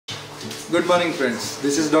Good morning friends,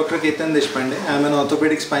 this is Dr. Ketan Deshpande. I am an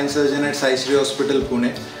orthopedic spine surgeon at SaiShree Hospital,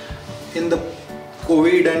 Pune. In the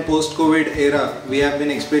COVID and post-COVID era, we have been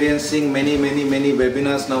experiencing many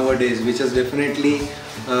webinars nowadays, which has definitely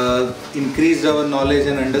increased our knowledge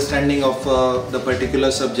and understanding of the particular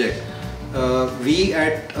subject. We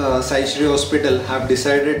at SaiShree Hospital have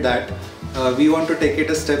decided that we want to take it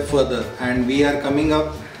a step further, and we are coming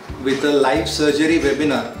up with a live surgery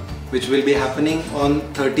webinar which will be happening on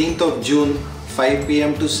 13th of June 5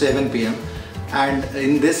 p.m. to 7 p.m. and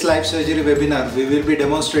in this live surgery webinar we will be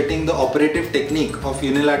demonstrating the operative technique of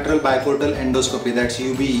unilateral biportal endoscopy, that's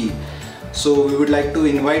UBE. So we would like to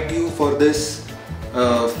invite you for this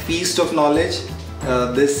feast of knowledge.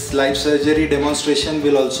 This live surgery demonstration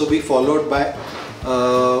will also be followed by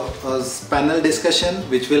a panel discussion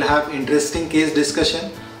which will have interesting case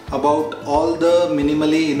discussion about all the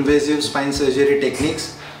minimally invasive spine surgery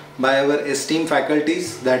techniques by our esteemed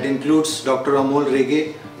faculties, that includes Dr. Amol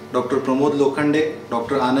Rege, Dr. Pramod Lokhande,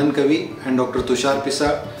 Dr. Anand Kavi and Dr. Tushar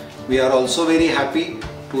Pisar. We are also very happy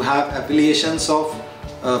to have affiliations of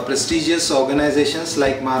prestigious organizations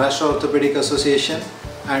like Maharashtra Orthopedic Association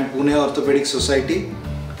and Pune Orthopedic Society.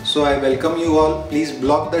 So I welcome you all. Please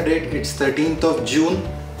block the date. It's 13th of June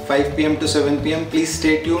 5 p.m. to 7 p.m. Please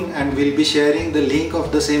stay tuned, and we'll be sharing the link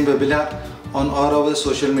of the same webinar on all our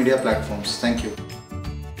social media platforms. Thank you.